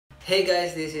Hey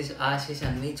guys, this is Ashish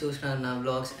and me choosing na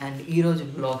vlogs and heroes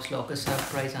vlogs lo oka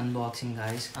surprise unboxing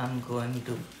guys. I'm going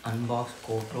to unbox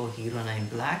GoPro Hero9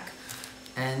 Black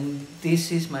and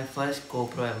this is my first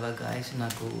GoPro ever guys.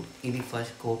 Naku idi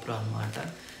first GoPro anamata.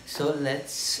 So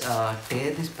let's tear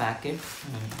this packet.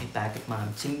 Ee packet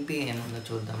manam chimpi emundo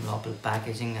chuddam lopal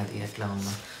packaging adi etla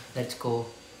undo. Let's go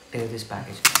tear this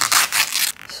package.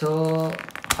 So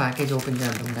package open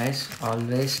cheyadam guys.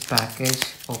 Always package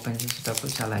open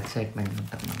చేసేటప్పుడు చాలా excitement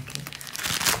ఉంటుంది మనకి.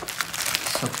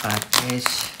 So package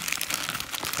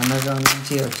Amazon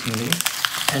నుంచి వచ్చింది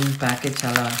and package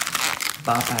చాలా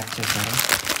బాగా pack చేశారు.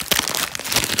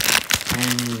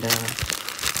 And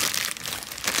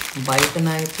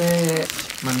బయటనైతే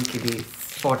మనకి ఇది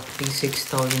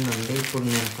 46,000 ఉంది. ఇప్పుడు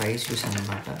నేను ప్రైస్ చూసాను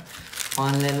అనమాట.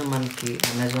 ఆన్లైన్లో మనకి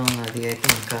అమెజాన్ అది అయితే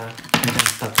ఇంకా కొంచెం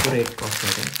తక్కువ రేట్కి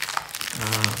వస్తుంది.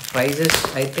 ప్రైజెస్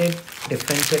అయితే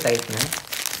డిఫరెన్షియేట్ అవుతున్నాయి.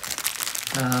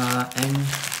 అండ్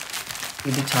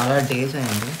ఇది చాలా డేస్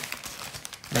అయింది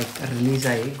లైక్ రిలీజ్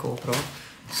అయ్యి GoPro.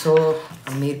 సో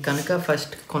మీరు కనుక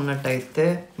ఫస్ట్ కొన్నట్టయితే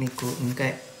మీకు ఇంకా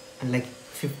లైక్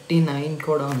 59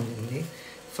 కూడా ఉంది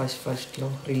ఫస్ట్లో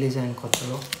రిలీజ్ అయిన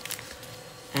కొత్తలో.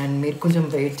 అండ్ మీరు కొంచెం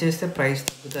వెయిట్ చేస్తే ప్రైస్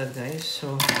తగ్గుతుంది గైస్. సో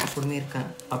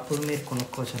అప్పుడు మీరు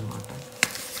కొనుక్కోవచ్చు అనమాట.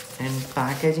 అండ్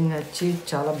ప్యాకేజింగ్ వచ్చి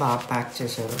చాలా బాగా ప్యాక్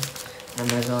చేశారు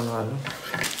అమెజాన్ వాళ్ళు.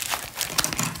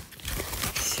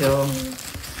 So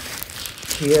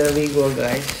here we go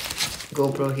guys.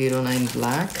 GoPro Hero9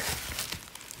 Black.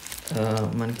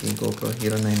 మనకి GoPro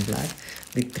Hero9 Black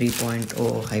with 3.0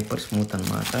 Hypersmooth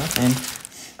అనమాట. అండ్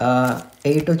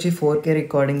 8 వచ్చి 4K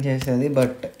రికార్డింగ్ చేసేది,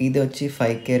 బట్ ఇది వచ్చి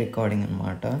 5K రికార్డింగ్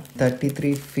అనమాట.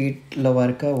 33 ఫీట్ల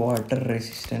వరకు వాటర్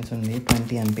రెసిస్టెన్స్ ఉంది.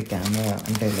 20 MP కెమెరా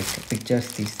అంటే లైక్ పిక్చర్స్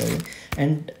తీస్తుంది.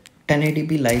 అండ్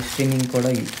 1080p లైవ్ స్ట్రీమింగ్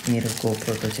కూడా మీరు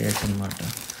GoProతో చేయొచ్చు అనమాట.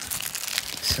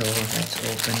 So that's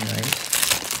open right.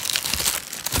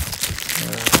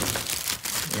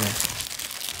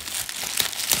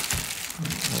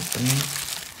 Opening.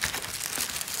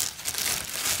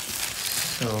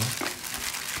 So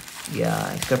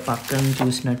ఇక్కడ పక్కన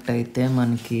చూసినట్టయితే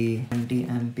మనకి 20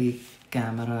 MP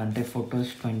కెమెరా అంటే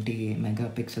ఫొటోస్ 20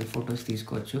 మెగాపిక్సెల్ ఫొటోస్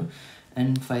తీసుకోవచ్చు.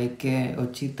 అండ్ 5K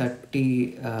వచ్చి 30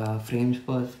 frames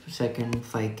per second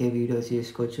 5K videos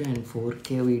తీసుకోవచ్చు. అండ్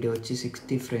 4K వీడియో వచ్చి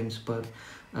 60 frames per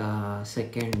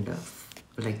second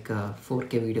like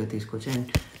 4K video తీసుకోవచ్చు. అండ్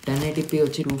 1080p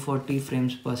వచ్చి 240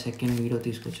 frames per second వీడియో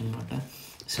తీసుకోవచ్చు అనమాట.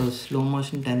 సో స్లో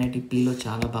మోషన్ 1080pలో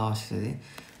చాలా బాగా వస్తుంది.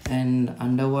 అండ్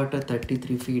అండర్ వాటర్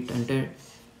 33 feet అంటే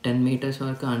 10 meters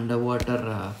వరకు అండర్ వాటర్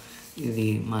ఇది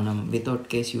మనం వితౌట్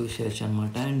కేస్ యూజ్ చేయొచ్చు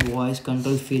అనమాట. అండ్ వాయిస్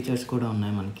కంట్రోల్ ఫీచర్స్ కూడా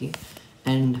ఉన్నాయి మనకి.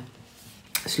 అండ్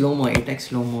స్లోమో 8x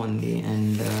స్లోమో ఉంది.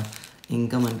 అండ్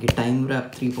ఇంకా మనకి TimeWarp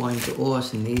 3.0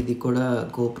 వస్తుంది. ఇది కూడా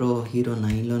GoPro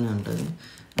Hero9లోనే ఉంటుంది.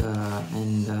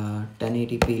 And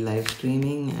 1080p live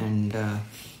streaming and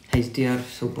HDR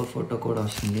super photo కూడా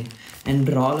వస్తుంది. అండ్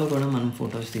డ్రాలో కూడా మనం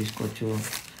ఫొటోస్ తీసుకోవచ్చు.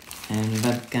 అండ్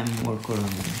వెబ్ క్యామ్ మోడ్ కూడా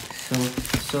ఉంది.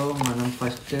 సో మనం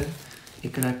ఫస్ట్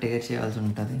ఇక్కడ టేర్ చేయాల్సి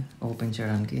ఉంటుంది. ఓపెన్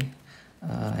చేయడానికి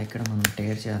ఇక్కడ మనం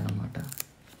టేర్ చేయాలన్నమాట.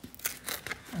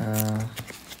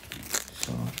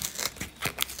 సో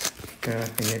ఇక్కడ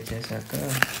టేర్ చేశాక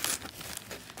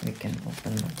we can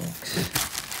open the box.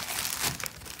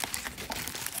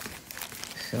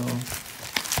 So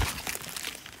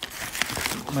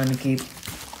మనకి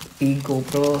ఈ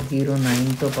GoPro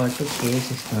Hero9తో పాటు కేస్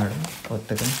ఇస్తున్నాడు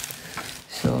కొత్తగా.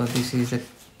 So this is the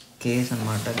case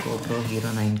అనమాట. GoPro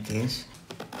Hero9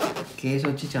 కేస్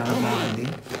వచ్చి చాలా బాగుంది.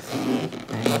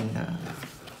 అండ్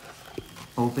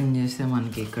ఓపెన్ చేస్తే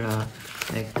మనకి ఇక్కడ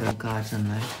లైక్ కార్డ్స్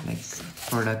ఉన్నాయి, లైక్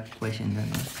ప్రొడక్ట్ క్వశ్చన్స్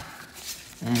ఉన్నాయి.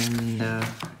 అండ్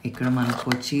ఇక్కడ మనకు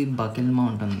వచ్చి బకిల్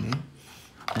మౌంట్ ఉంది.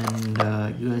 And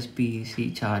USB-C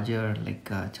charger like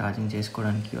charging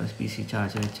చేసుకోవడానికి USB-C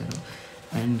ఛార్జర్ ఇచ్చారు.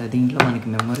 అండ్ దీంట్లో మనకి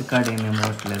మెమరీ కార్డ్ ఏమి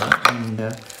ఇవ్వట్లేదు. అండ్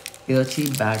ఇది వచ్చి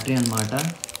బ్యాటరీ అనమాట.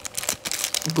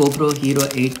 GoPro Hero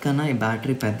 8 కన్నా ఈ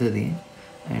బ్యాటరీ పెద్దది.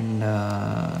 And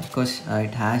course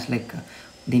it has like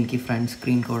దీనికి ఫ్రంట్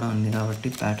స్క్రీన్ కూడా ఉంది కాబట్టి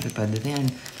బ్యాటరీ పెద్దది.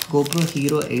 అండ్ GoPro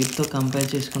Hero 8తో కంపేర్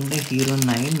చేసుకుంటే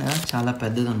Hero9 చాలా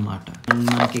పెద్దది అనమాట. అండ్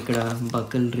మనకి ఇక్కడ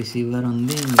బకిల్ రిసీవర్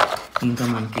ఉంది. ఇంకా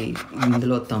మనకి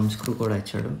ఇందులో థంబ్ స్క్రూ కూడా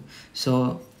ఇచ్చాడు. సో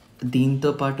దీంతో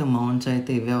పాటు మౌంట్స్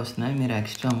అయితే ఇవే వస్తున్నాయి. మీరు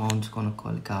ఎక్స్ట్రా మౌంట్స్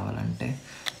కొనుక్కోవాలి కావాలంటే.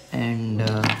 అండ్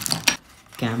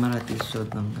కెమెరా తీసి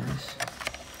చూద్దాం guys.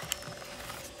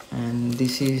 And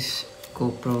this is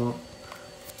GoPro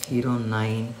Hero9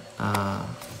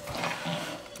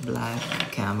 black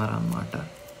camera అన్నమాట.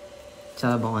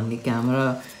 చాలా బాగుంది camera.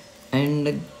 And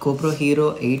GoPro Hero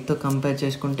 8తో compare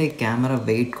చేసుకుంటే కెమెరా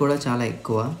వెయిట్ కూడా చాలా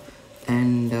ఎక్కువ.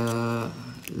 And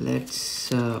let's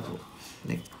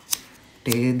like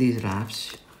tear these wraps.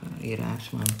 ఈ ర్యాప్స్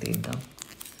మనం తీద్దాం.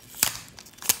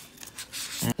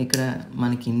 ఇక్కడ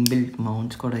మనకి ఇన్బిల్ట్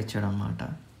మౌంట్స్ కూడా ఇచ్చాడు అనమాట.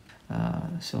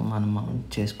 సో మనం మౌంట్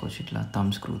చేసుకోవచ్చు ఇట్లా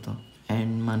థంబ్ స్క్రూతో.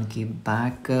 అండ్ మనకి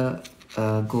బ్యాక్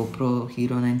GoPro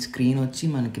Hero 9 స్క్రీన్ వచ్చి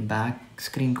మనకి బ్యాక్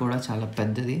స్క్రీన్ కూడా చాలా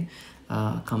పెద్దది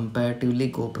కంపారిటివ్లీ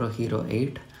GoPro Hero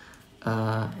 8.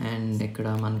 అండ్ ఇక్కడ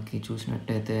మనకి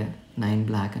చూసినట్టయితే 9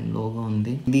 బ్లాక్ అండ్ లోగో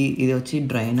ఉంది. ఇది వచ్చి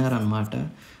డ్రైనర్ అనమాట.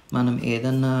 మనం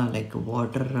ఏదన్నా లైక్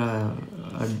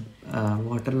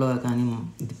వాటర్లో కానీ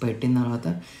ఇది పెట్టిన తర్వాత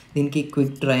దీనికి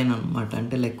క్విక్ డ్రైన్ అనమాట.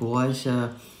 అంటే లైక్ వాయిస్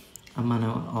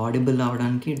మనం ఆడిబుల్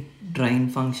అవడానికి drain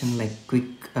function, like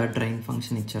quick drain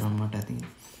function ఇచ్చారనమాట. అది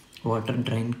వాటర్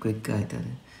డ్రైన్ క్విక్గా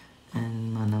అవుతుంది. అండ్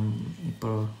మనం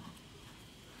ఇప్పుడు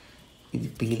ఇది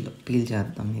పీల్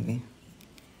చేద్దాం ఇది.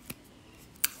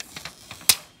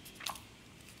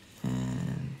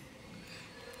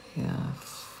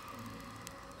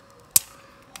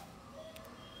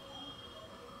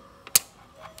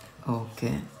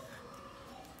 ఓకే.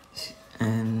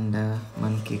 అండ్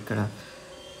మనకి ఇక్కడ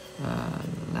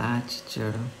ల్యాచ్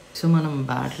ఇచ్చాడు. సో మనం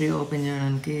బ్యాటరీ ఓపెన్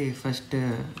చేయడానికి ఫస్ట్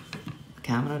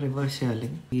కెమెరా రివర్స్ చేయాలి.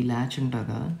 ఈ ల్యాచ్ ఉంటుంది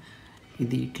కదా,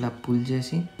 ఇది ఇట్లా పుల్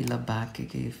చేసి ఇలా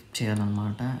బ్యాక్కి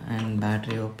చేయాలన్నమాట. అండ్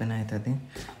బ్యాటరీ ఓపెన్ అవుతుంది.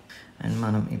 అండ్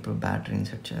మనం ఇప్పుడు బ్యాటరీ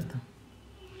ఇన్సర్ట్ చేద్దాం.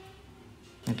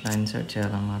 ఇట్లా ఇన్సర్ట్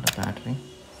చేయాలన్నమాట బ్యాటరీ.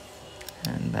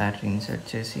 అండ్ బ్యాటరీ ఇన్సర్ట్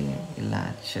చేసి ఈ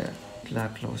ల్యాచ్ ఇట్లా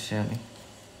క్లోజ్ చేయాలి.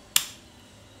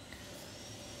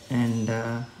 And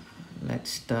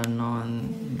let's turn on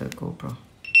the GoPro.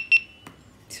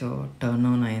 So turn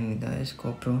on అయింది guys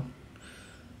GoPro.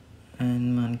 అండ్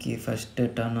మనకి ఫస్ట్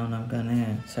టర్న్ ఆన్ అవగానే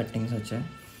సెట్టింగ్స్ వచ్చాయి.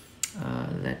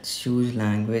 Let's choose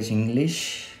language English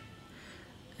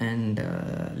and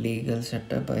legal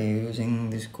setup by using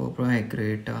this GoPro. Agree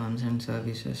terms and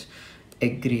services.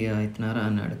 Agree అవుతున్నారా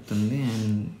అని అడుగుతుంది.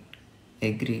 And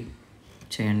agree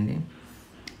చేయండి.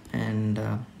 And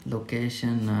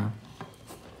location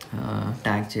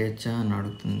tag చేయొచ్చా అని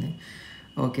అడుగుతుంది.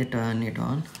 Okay, turn it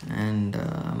on. And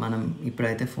మనం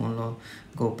ఇప్పుడైతే ఫోన్లో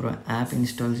GoPro యాప్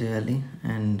ఇన్స్టాల్ చేయాలి.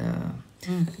 అండ్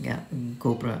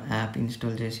GoPro యాప్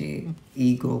ఇన్స్టాల్ చేసి ఈ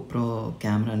GoPro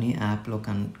కెమెరాని యాప్లో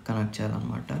కనెక్ట్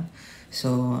చేయాలన్నమాట. So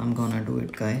I'm gonna do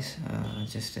it guys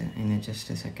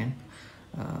just a second.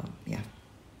 Yeah,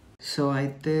 so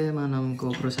అయితే మనం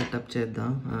GoPro సెటప్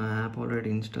చేద్దాం. యాప్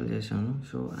ఆల్రెడీ ఇన్స్టాల్ చేశాను.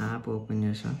 సో యాప్ ఓపెన్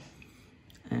చేశాను.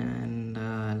 And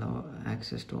allow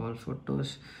access to all photos.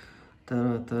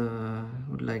 తర్వాత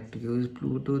would like to use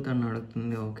Bluetooth అని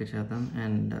అడుగుతుంది. Okay చేద్దాం.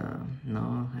 And now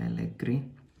I'll agree.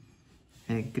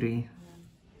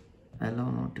 allow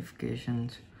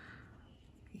notifications.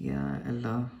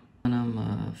 allow. మనం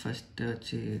ఫస్ట్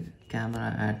వచ్చి కెమెరా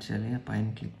యాడ్ చేయాలి. పైన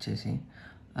క్లిక్ చేసి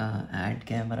యాడ్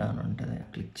కెమెరా అని ఉంటుంది,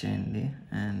 క్లిక్ చేయండి.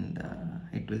 అండ్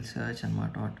ఇట్ విల్ సర్చ్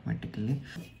అనమాట automatically.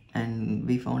 And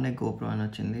we found A GoPro అని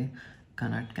వచ్చింది.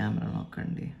 కనెక్ట్ కెమెరా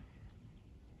నొక్కండి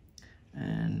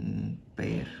అండ్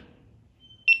పెయిర్.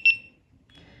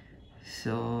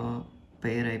 సో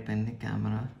పెయిర్ అయిపోయింది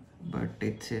camera, but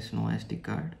it says no SD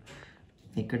card.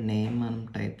 ఇక్కడ నేమ్ మనం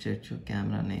టైప్ చేయొచ్చు,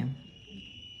 కెమెరా నేమ్.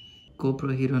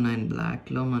 GoPro Hero 9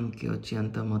 బ్లాక్లో మనకి వచ్చి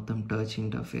అంతా మొత్తం టచ్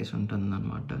ఇంటర్ఫేస్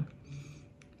ఉంటుందన్నమాట.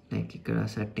 లైక్ ఇక్కడ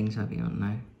సెట్టింగ్స్ అవి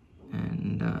ఉన్నాయి.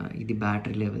 అండ్ ఇది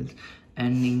బ్యాటరీ లెవెల్స్.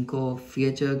 అండ్ ఇంకో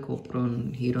ఫీచర్ GoPro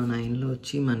Hero 9లో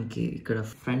వచ్చి మనకి ఇక్కడ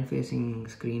ఫ్రంట్ ఫేసింగ్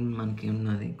స్క్రీన్ మనకి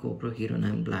ఉన్నది GoPro Hero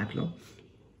 9 బ్లాక్లో.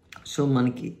 సో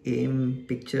మనకి ఏం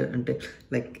పిక్చర్ అంటే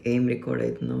లైక్ ఏం రికార్డ్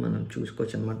అవుతుందో మనం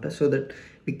చూసుకోవచ్చు అనమాట. So that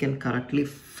we can correctly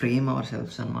frame hour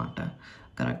shelves అనమాట.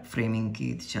 కరెక్ట్ ఫ్రేమింగ్కి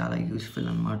ఇది చాలా యూస్ఫుల్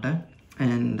అనమాట.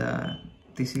 And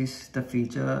this is the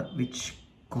feature which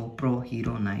GoPro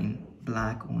Hero 9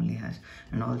 black only has.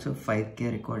 And also 5K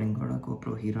recording కూడా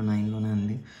GoPro Hero 9లోనే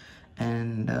ఉంది.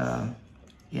 And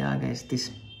yeah guys, this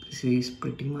is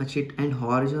pretty much it. And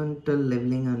horizontal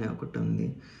leveling ane okati undi,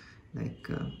 like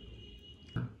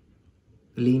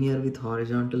linear with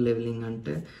horizontal leveling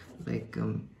ante like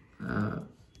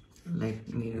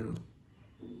మీరు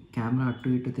camera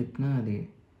అటు ఇటు తిప్పినా అది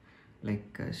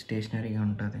like స్టేషనరీగా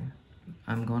ఉంటుంది.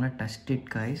 I'm gonna test it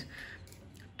guys.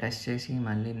 Test చేసి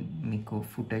మళ్ళీ మీకు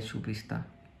footage చూపిస్తా.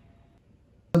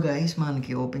 సో గైస్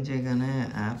మనకి ఓపెన్ చేయగానే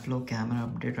యాప్లో కెమెరా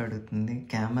అప్డేట్ అడుగుతుంది.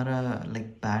 కెమెరా లైక్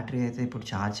బ్యాటరీ అయితే ఇప్పుడు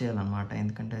ఛార్జ్ చేయాలన్నమాట.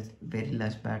 ఎందుకంటే వెరీ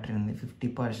లెస్ బ్యాటరీ ఉంది.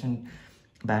 50%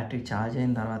 బ్యాటరీ ఛార్జ్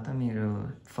అయిన తర్వాత మీరు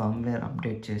ఫర్మ్వేర్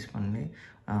అప్డేట్ చేసుకోండి.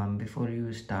 Before you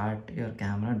start your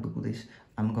camera do this.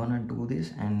 I'm gonna do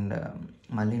this. And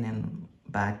మళ్ళీ నేను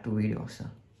బ్యాక్ టు వీడియో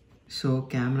వస్తాను. సో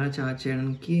కెమెరా ఛార్జ్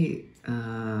చేయడానికి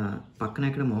పక్కన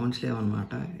ఇక్కడ మౌంట్స్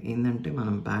లేవన్నమాట. ఏంటంటే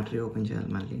మనం బ్యాటరీ ఓపెన్ చేయాలి.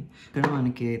 మళ్ళీ ఇక్కడ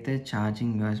మనకి అయితే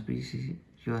charging USB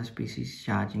USB-C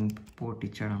charging port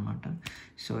ఇచ్చాడు అనమాట.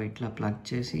 సో ఇట్లా ప్లగ్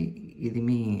చేసి ఇది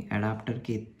మీ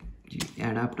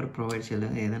అడాప్టర్ ప్రొవైడ్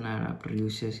చేయలేదు, ఏదైనా అడాప్టర్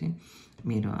యూస్ చేసి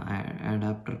మీరు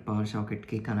అడాప్టర్ పవర్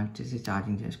సాకెట్కి కనెక్ట్ చేసి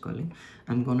ఛార్జింగ్ చేసుకోవాలి.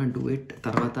 ఐమ్ గోనా డూ ఇట్,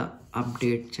 తర్వాత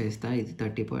అప్డేట్ చేస్తా. ఇది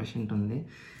 30% ఉంది.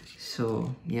 సో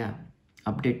యా,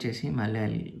 అప్డేట్ చేసి మళ్ళీ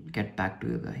I get back to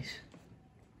you guys.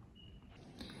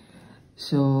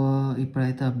 So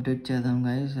ఇప్పుడైతే అప్డేట్ చేద్దాం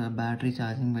గైస్. బ్యాటరీ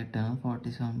ఛార్జింగ్ పెట్టాను,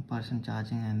 47%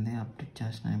 ఛార్జింగ్ అయింది. అప్డేట్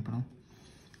చేస్తున్నాను ఇప్పుడు.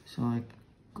 సో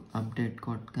అప్డేట్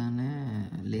కొట్టగానే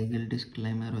లీగల్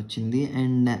డిస్క్లైమర్ వచ్చింది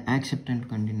అండ్ యాక్సెప్ట్ అండ్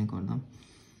కంటిన్యూ కొడదాం.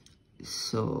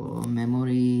 So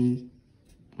memory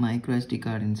micro SD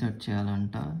card insert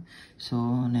చేయాలంట. సో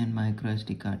నేను మైక్రో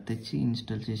ఎస్డి కార్డ్ తెచ్చి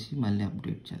ఇన్స్టాల్ చేసి మళ్ళీ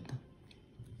అప్డేట్ చేద్దాం.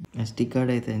 ఎస్డి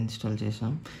కార్డ్ అయితే ఇన్స్టాల్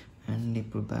చేసాం అండ్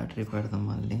ఇప్పుడు బ్యాటరీ పెడదాం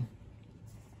మళ్ళీ.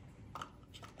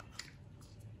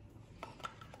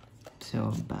 సో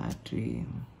బ్యాటరీ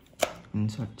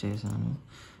ఇన్సర్ట్ చేశాను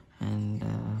అండ్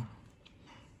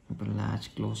ఇప్పుడు ల్యాచ్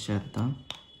క్లోజ్ చేద్దాం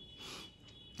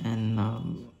అండ్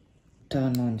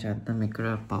టర్న్ ఆన్ చేద్దాం. ఇక్కడ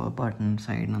పవర్ బటన్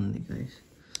సైడ్ ఉంది గైస్.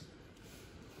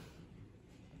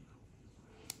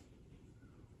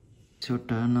 సో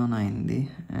టర్న్ ఆన్ అయింది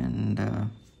అండ్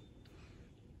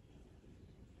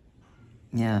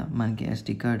యా, మనకి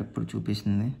ఎస్డి కార్డ్ ఇప్పుడు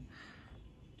చూపిస్తుంది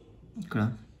ఇక్కడ.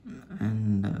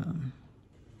 And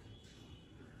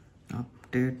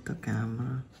update the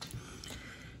camera.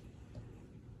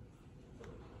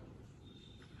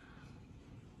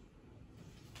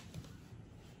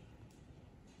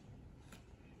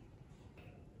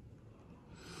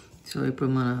 So ఇప్పుడు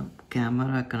మన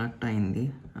కెమెరా కనెక్ట్ అయింది.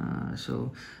 సో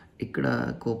ఇక్కడ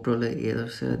GoProలో ఏదో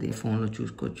వస్తే అది ఫోన్లో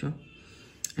చూసుకోవచ్చు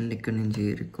అండ్ ఇక్కడ నుంచి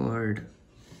రికార్డ్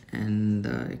అండ్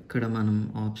ఇక్కడ మనం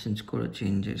ఆప్షన్స్ కూడా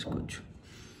చేంజ్ చేసుకోవచ్చు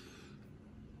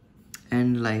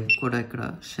అండ్ లైవ్ కూడా ఇక్కడ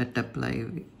సెటప్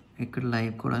లైవ్, ఇక్కడ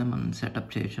లైవ్ కూడా మనం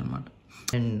సెటప్ చేయొచ్చు అనమాట.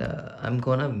 And I'm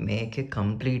gonna make a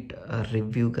complete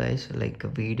review guys, like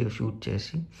video shoot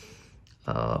చేసి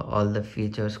ఆల్ ద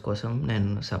ఫీచర్స్ కోసం నేను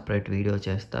సపరేట్ వీడియో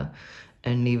చేస్తా.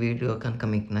 అండ్ ఈ వీడియో కనుక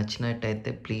మీకు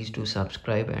నచ్చినట్టయితే please do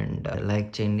subscribe and like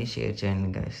చేయండి, షేర్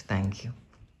చేయండి గైస్. Thank you.